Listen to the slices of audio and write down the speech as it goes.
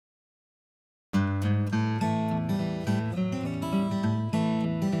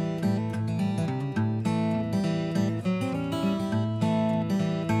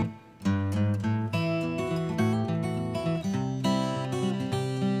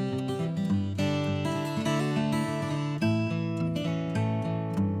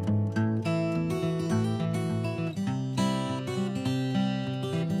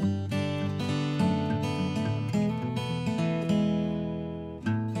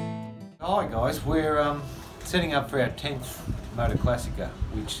Hi guys, we're setting up for our 10th Motorclassica,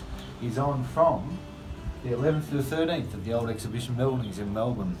 which is on from the 11th to the 13th at the old exhibition buildings in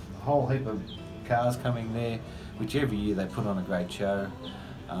Melbourne. A whole heap of cars coming there, which every year they put on a great show.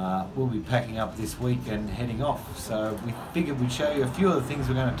 We'll be packing up this week and heading off, so we figured we'd show you a few of the things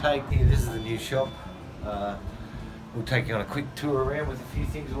we're going to take. Here, this is the new shop. We'll take you on a quick tour around with a few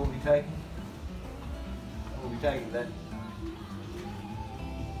things we'll be taking. We'll be taking that.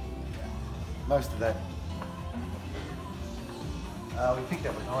 Most of that. We picked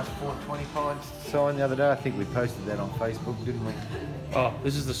up a nice 420 pints sign the other day. I think we posted that on Facebook, didn't we? Oh,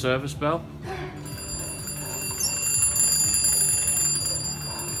 this is the service bell.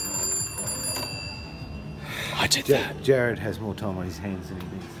 I did that. Jared has more time on his hands than he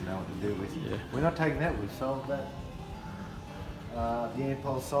needs to know what to do with. Yeah. We're not taking that, we've sold that. The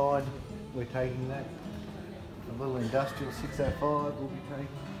Ampol side, we're taking that. The little industrial 605 we'll be taking.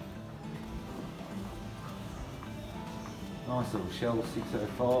 Nice little Shell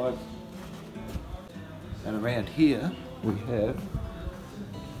 605. And around here we have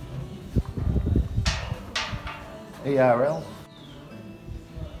ERL.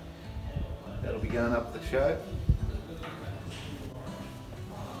 That'll be going up the show.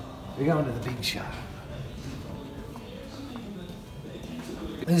 We're going to the big show.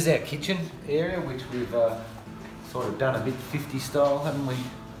 This is our kitchen area, which we've sort of done a bit 50 style, haven't we?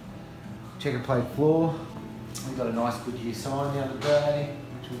 Checker plate floor. We got a nice Goodyear sign the other day,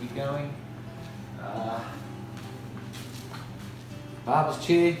 which will be going. Barber's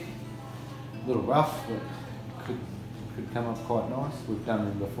chair, a little rough, but could come up quite nice. We've done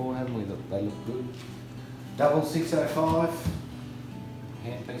them before, haven't we? They look good. Double 605,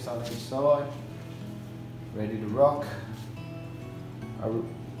 handpiece on each side, ready to rock. A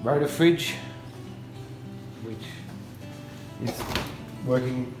rotor fridge, which is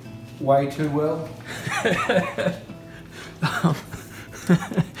working way too well.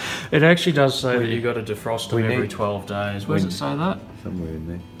 It actually does say that you've got to defrost them every 12 days. Where does it say that? Somewhere in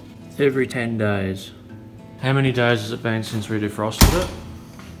there. Every 10 days. How many days has it been since we defrosted it?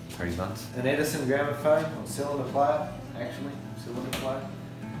 3 months. An Edison gramophone, or cylinder player, actually, cylinder player.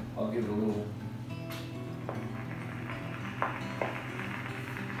 I'll give it a little.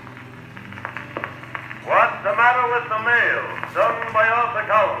 What's the matter with the mail? Sung by Arthur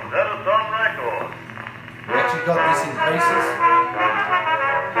Collins, Edison Records. We actually got this in pieces.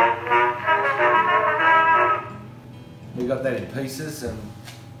 We got that in pieces and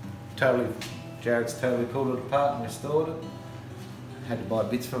Jared's totally pulled it apart and restored it. Had to buy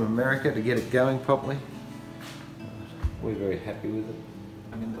bits from America to get it going properly. We're very happy with it.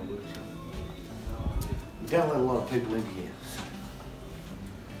 I'm in the workshop. We don't let a lot of people in here.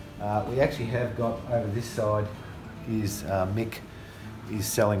 We actually have got over this side is Mick is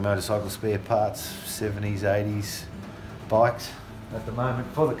selling motorcycle spare parts, 70s, 80s bikes at the moment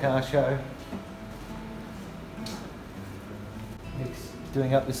for the car show. Mick's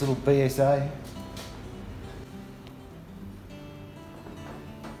doing up this little BSA.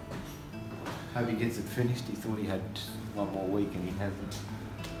 Hope he gets it finished. He thought he had one more week and he hasn't.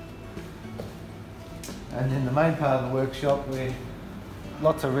 And then the main part of the workshop where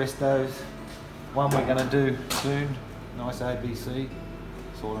lots of restos. One we're going to do soon. Nice ABC,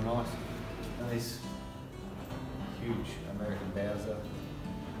 sort of nice. And this huge American Bazaar.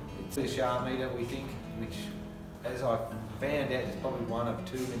 It's a Shah meter, we think, which, as I found out, is probably one of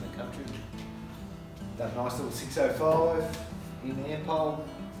two in the country. That nice little 605 in Ampol.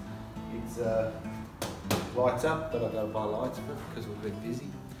 It's lights up, but I've got to buy lights for it because we've been busy.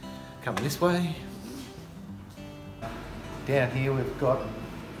 Coming this way. Down here we've got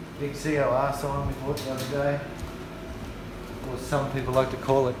big COR sign we bought the other day. Or some people like to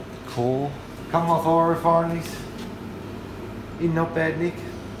call it core. Commonwealth Oil Refineries. In not bad nick.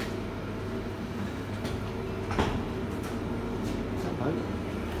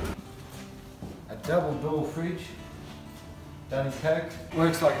 A double door fridge. Done in coke.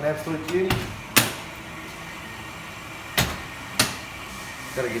 Works like an absolute beauty.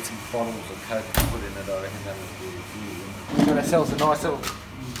 Got to get some bottles of coke and put in it, I reckon that would be beautiful. Got ourselves a nice little,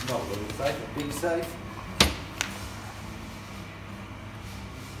 not a little safe, a big safe.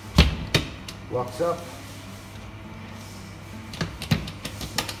 Locks up.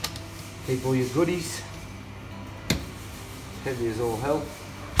 Keep all your goodies. Heavy as all hell.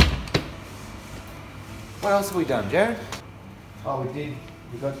 What else have we done, Jared? Oh, we did.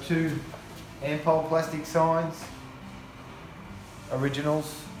 We got 2 Ampol plastic signs.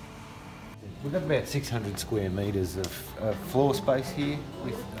 Originals. We've got about 600 square metres of floor space here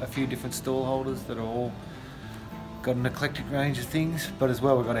with a few different stall holders that are all got an eclectic range of things, but as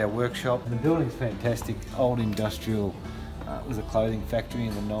well we've got our workshop. And the building's fantastic, old industrial. It was a clothing factory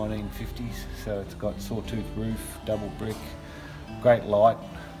in the 1950s, so it's got sawtooth roof, double brick, great light.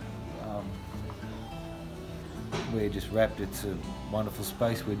 We're just wrapped. It's a wonderful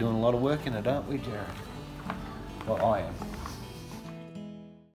space. We're doing a lot of work in it, aren't we, Jared? Well, I am.